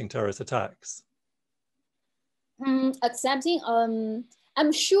preventing terrorist attacks? Accepting,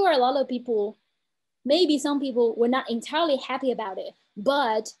 I'm sure a lot of people, maybe some people were not entirely happy about it,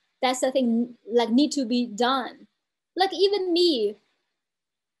 but that's the thing like need to be done. Like even me,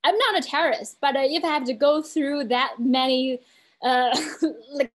 I'm not a terrorist, but if I have to go through that many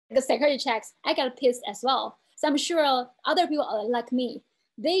like the security checks, I get pissed as well. So I'm sure other people like me,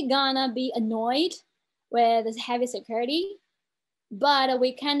 they gonna be annoyed with this heavy security, but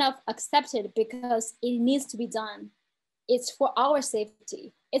we kind of accept it because it needs to be done. It's for our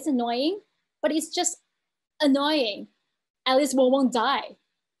safety. It's annoying, but it's just annoying. At least we won't die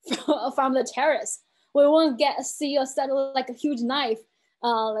from the terrorists. We won't see a sudden like a huge knife,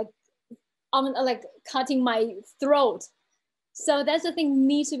 like cutting my throat. So that's the thing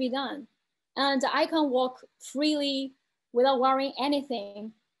needs to be done. And I can walk freely without worrying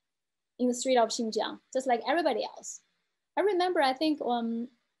anything in the street of Xinjiang, just like everybody else. I remember, I think, what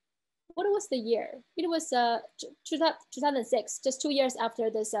was the year? It was 2006, just 2 years after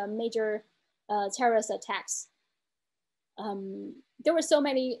this major terrorist attacks. There were so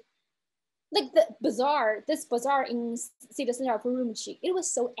many like the bazaar, this bazaar in city center of Urumqi, it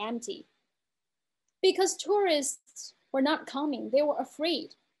was so empty because tourists were not coming. They were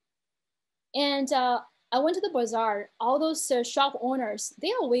afraid. And I went to the bazaar. All those shop owners,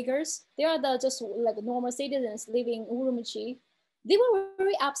 they are Uyghurs. They are the just like normal citizens living in Urumqi. They were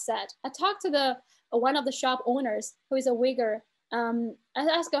very upset. I talked to the one of the shop owners who is a Uyghur. I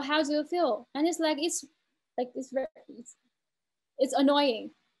asked her, "How do you feel?" And it's like it's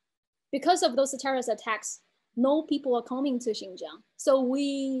annoying because of those terrorist attacks. No people are coming to Xinjiang, so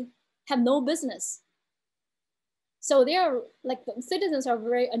we have no business. So they are like the citizens are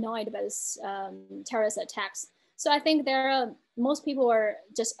very annoyed by this terrorist attacks. So I think most people are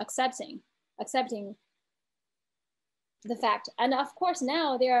just accepting the fact. And of course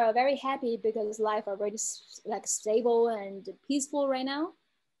now they are very happy because life are very like stable and peaceful right now.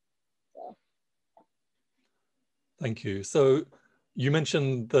 So. Thank you. So you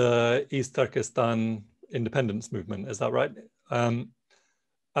mentioned the East Turkestan independence movement, is that right?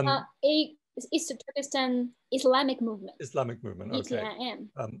 East Turkestan Islamic movement. Islamic movement, okay.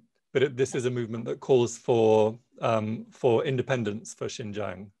 ETIM. But this is a movement that calls for independence for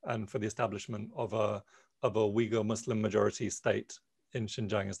Xinjiang and for the establishment of a Uyghur Muslim majority state in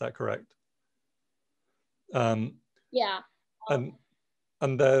Xinjiang. Is that correct? Yeah.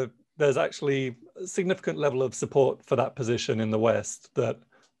 And there's actually a significant level of support for that position in the West, that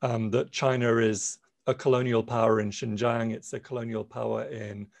that China is a colonial power in Xinjiang, it's a colonial power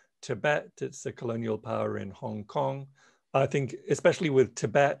in Tibet, it's a colonial power in Hong Kong. I think especially with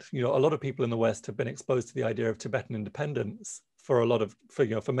Tibet, you know, a lot of people in the West have been exposed to the idea of Tibetan independence for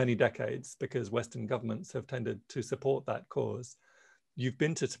many decades, because Western governments have tended to support that cause. You've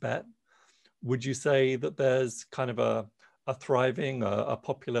been to Tibet. Would you say that there's kind of a thriving, a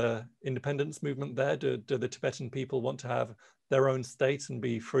popular independence movement there? Do the Tibetan people want to have their own state and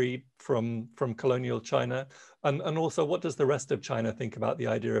be free from colonial China? And also, what does the rest of China think about the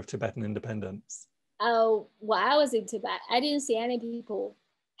idea of Tibetan independence? While I was in Tibet, I didn't see any people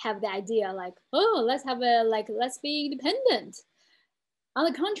have the idea like, oh, let's be independent. On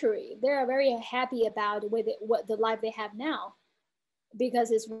the contrary, they are very happy about what the life they have now,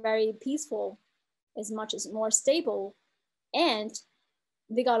 because it's very peaceful, it's much more stable, and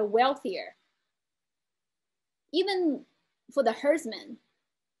they got wealthier. Even for the herdsmen,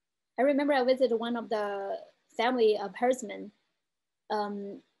 I remember I visited one of the family of herdsmen,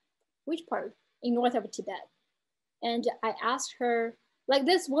 which part? In north of Tibet. And I asked her, like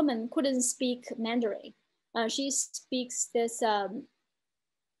this woman couldn't speak Mandarin. She speaks this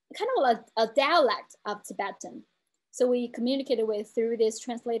kind of a dialect of Tibetan. So we communicated with through this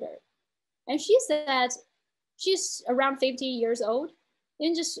translator. And she said she's around 50 years old.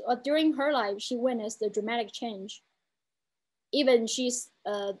 And just during her life, she witnessed the dramatic change. Even she's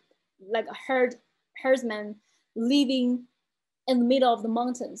like a herdsman living in the middle of the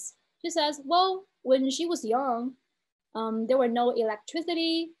mountains. She says, well, when she was young, there were no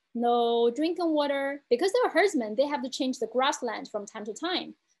electricity, no drinking water. Because they were herdsmen, they have to change the grassland from time to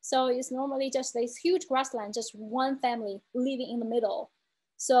time. So it's normally just this huge grassland, just one family living in the middle.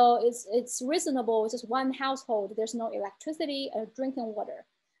 So it's reasonable, just one household, there's no electricity or drinking water.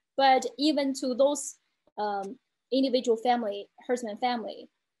 But even to those individual family, herdsman family,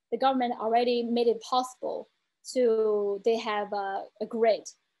 the government already made it possible they have a grid,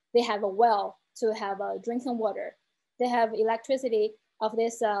 they have a well to have drinking water, they have electricity of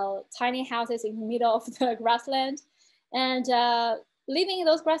these tiny houses in the middle of the grassland. And living in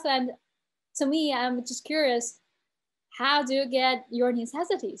those grassland, to me, I'm just curious, how do you get your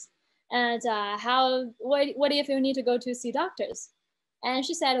necessities? And what if you need to go to see doctors? And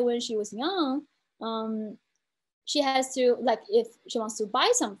she said when she was young, she has to, like, if she wants to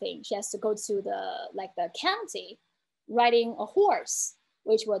buy something, she has to go to the county, riding a horse,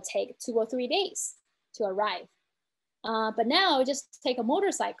 which will take 2 or 3 days to arrive. But now just take a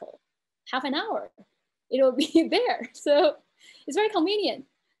motorcycle, half an hour, it will be there. So it's very convenient.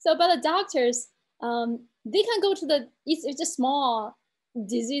 So, but the doctors, they can go to it's just small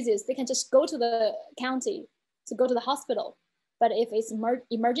diseases, they can just go to the county to go to the hospital. But if it's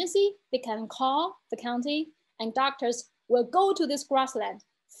emergency, they can call the county and doctors will go to this grassland,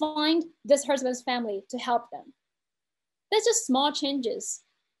 find this husband's family to help them. That's just small changes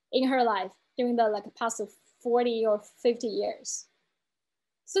in her life during the past 40 or 50 years.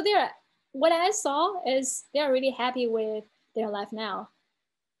 So what I saw is they're really happy with their life now.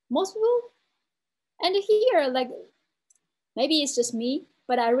 Most people, and here, maybe it's just me,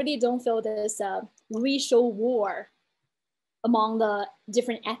 but I really don't feel this racial war among the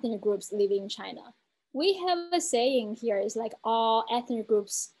different ethnic groups living in China. We have a saying here is all ethnic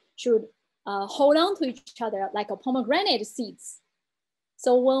groups should hold on to each other like a pomegranate seeds.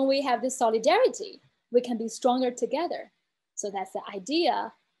 So when we have this solidarity, we can be stronger together. So that's the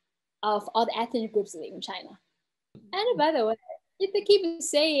idea of all the ethnic groups living in China. And by the way, if they keep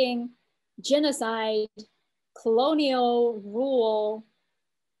saying genocide, colonial rule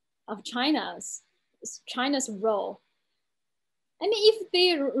of China's role, I mean, if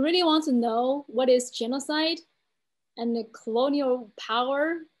they really want to know what is genocide and the colonial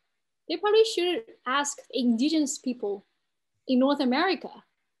power, they probably should ask indigenous people in North America,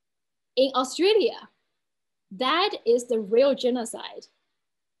 in Australia. That is the real genocide.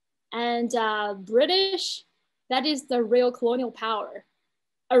 And British, that is the real colonial power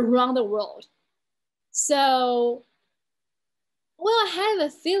around the world. So, well, I have a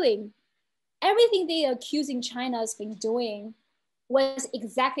feeling everything they are accusing China has been doing was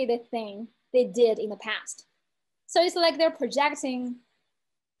exactly the thing they did in the past. So it's like they're projecting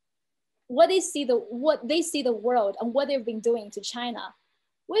what they see the world and what they've been doing to China,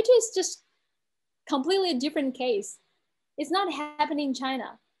 which is just completely different case. It's not happening in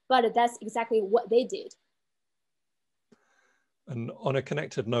China, but that's exactly what they did. And on a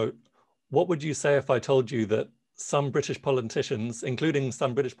connected note, what would you say if I told you that some British politicians, including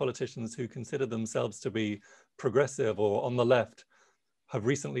some British politicians who consider themselves to be progressive or on the left, have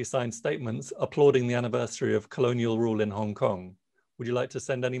recently signed statements applauding the anniversary of colonial rule in Hong Kong? Would you like to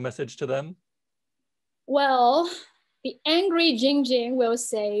send any message to them? Well, the angry Jingjing will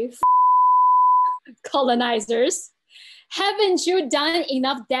say, colonizers, haven't you done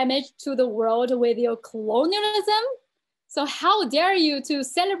enough damage to the world with your colonialism? So how dare you to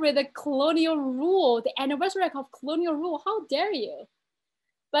celebrate the colonial rule, the anniversary of colonial rule? How dare you?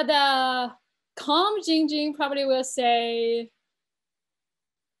 But calm Jingjing probably will say,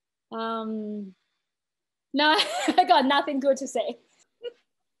 no, I got nothing good to say.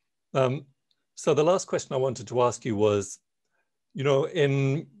 So the last question I wanted to ask you was, you know,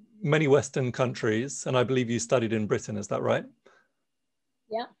 in many Western countries, and I believe you studied in Britain, is that right?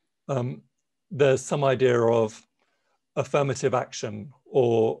 Yeah. There's some idea of affirmative action,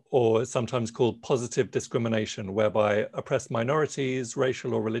 or sometimes called positive discrimination, whereby oppressed minorities,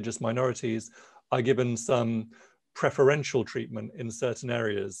 racial or religious minorities, are given some preferential treatment in certain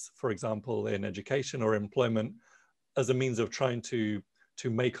areas, for example, in education or employment, as a means of trying to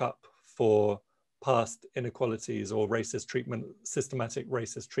make up for past inequalities or racist treatment, systematic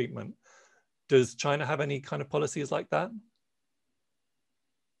racist treatment. Does China have any kind of policies like that?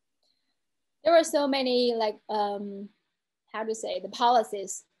 There are so many, like, how to say, the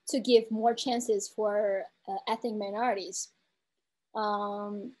policies to give more chances for ethnic minorities.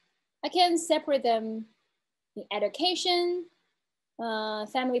 I can separate them in education,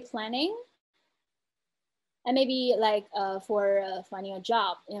 family planning, and maybe like for finding a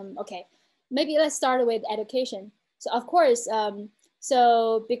job. Okay, maybe let's start with education. So of course,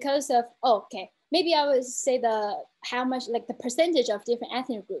 so because of, maybe I would say how much, like the percentage of different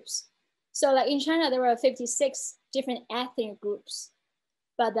ethnic groups. So like in China, there were 56 different ethnic groups,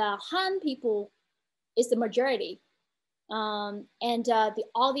 but the Han people is the majority. So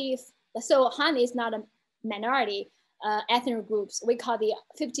Han is not a minority ethnic groups. We call the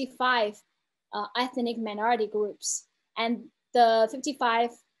 55 ethnic minority groups. And the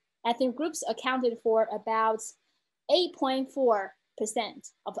 55 ethnic groups accounted for about 8.4%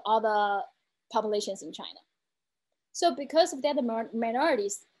 of all the populations in China. So because of that, the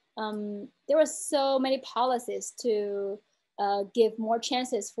minorities, there were so many policies to give more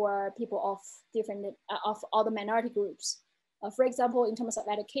chances for people of different, of all the minority groups. For example, in terms of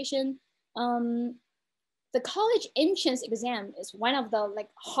education, the college entrance exam is one of the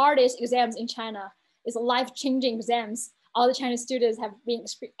hardest exams in China. It's life-changing exams all the Chinese students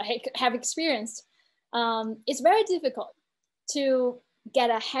have experienced. It's very difficult to get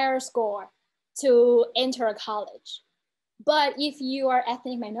a higher score to enter a college. But if you are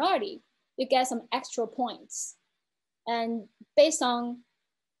ethnic minority, you get some extra points. And based on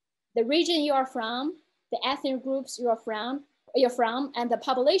the region you are from, the ethnic groups you're from, and the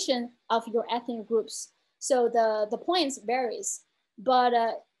population of your ethnic groups. So the points varies, but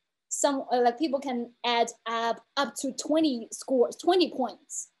some people can add up to 20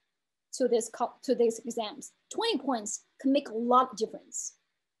 points to these exams. 20 points can make a lot of difference.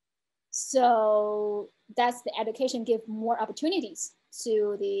 So that's the education give more opportunities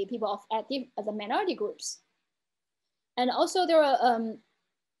to the people of the minority groups. And also there are,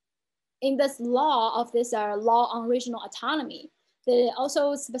 in this law of this law on regional autonomy, they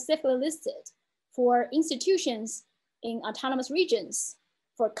also specifically listed for institutions in autonomous regions,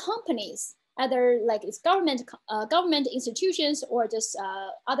 for companies either like it's government institutions or just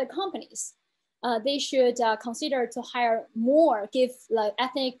other companies. They should consider to hire more, give like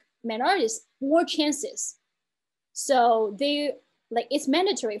ethnic minorities more chances. So they like it's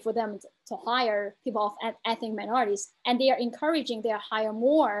mandatory for them to hire people of ethnic minorities, and they are encouraging they hire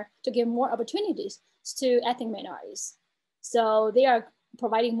more to give more opportunities to ethnic minorities. So they are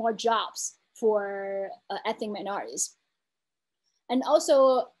providing more jobs for ethnic minorities. And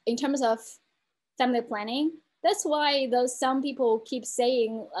also in terms of family planning, that's why some people keep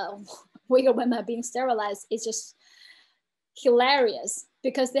saying Uyghur women being sterilized is just hilarious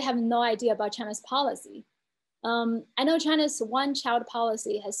because they have no idea about China's policy. I know China's one-child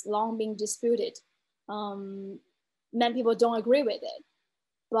policy has long been disputed. Many people don't agree with it,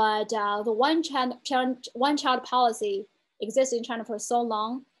 but the one-child policy exists in China for so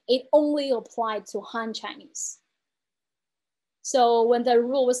long, it only applied to Han Chinese. So when the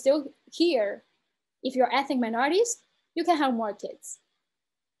rule was still here, if you're ethnic minorities, you can have more kids.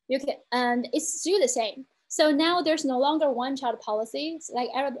 You can, and it's still the same. So now there's no longer one-child policy. It's like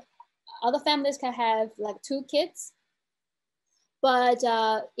other families can have like 2 kids. But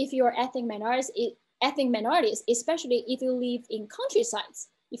if you're ethnic minorities, especially if you live in countrysides,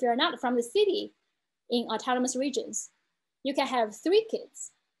 if you're not from the city in autonomous regions, you can have 3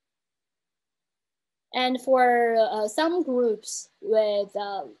 kids. And for some groups with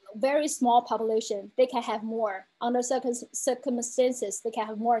very small population, they can have more. Under circumstances, they can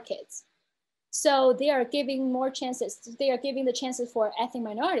have more kids. So they are giving more chances. They are giving the chances for ethnic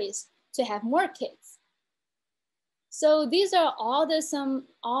minorities to have more kids. So these are all those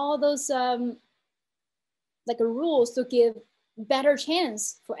like rules to give better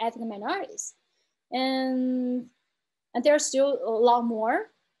chance for ethnic minorities. And there's still a lot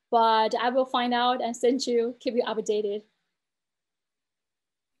more, but I will find out and keep you updated.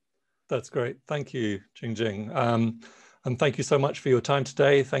 That's great. Thank you, Jingjing. And thank you so much for your time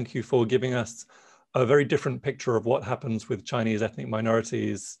today. Thank you for giving us a very different picture of what happens with Chinese ethnic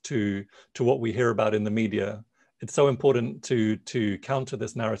minorities to what we hear about in the media. It's so important to counter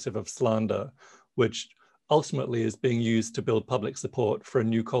this narrative of slander, which ultimately is being used to build public support for a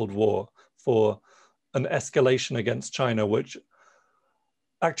new Cold War, for an escalation against China, which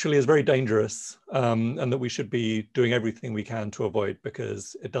actually is very dangerous, and that we should be doing everything we can to avoid,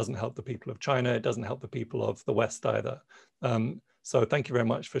 because it doesn't help the people of China, it doesn't help the people of the West either. So thank you very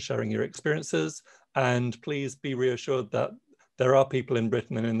much for sharing your experiences, and please be reassured that there are people in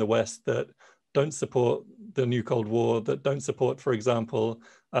Britain and in the West that don't support the new Cold War, that don't support, for example,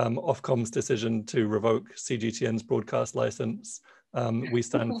 Ofcom's decision to revoke CGTN's broadcast license. We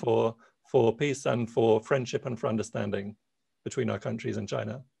stand for peace and for friendship and for understanding between our countries and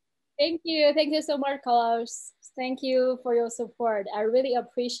China. Thank you so much, Carlos. Thank you for your support. I really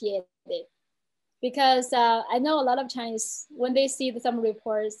appreciate it, because I know a lot of Chinese, when they see some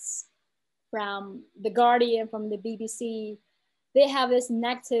reports from The Guardian, from the BBC, they have this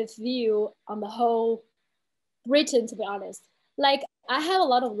negative view on the whole Britain, to be honest. Like, I have a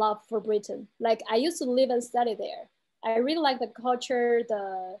lot of love for Britain. Like, I used to live and study there. I really like the culture,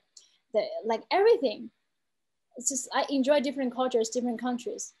 the like everything. It's just, I enjoy different cultures, different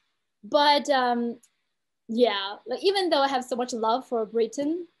countries. But yeah, like even though I have so much love for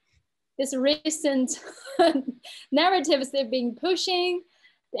Britain, this recent narratives they've been pushing,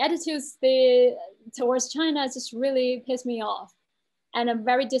 the attitudes towards China just really pissed me off. And I'm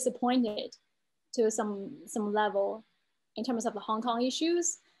very disappointed to some level in terms of the Hong Kong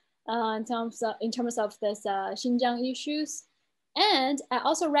issues, in terms of this Xinjiang issues. And I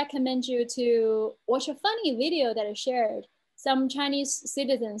also recommend you to watch a funny video that I shared. Some Chinese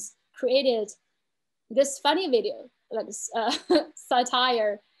citizens created this funny video, like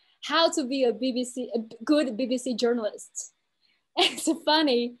satire, how to be a good BBC journalist. It's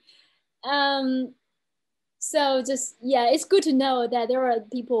funny. So just, yeah, it's good to know that there are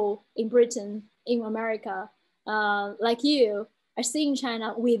people in Britain, in America, like you, are seeing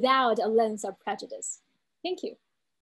China without a lens of prejudice. Thank you.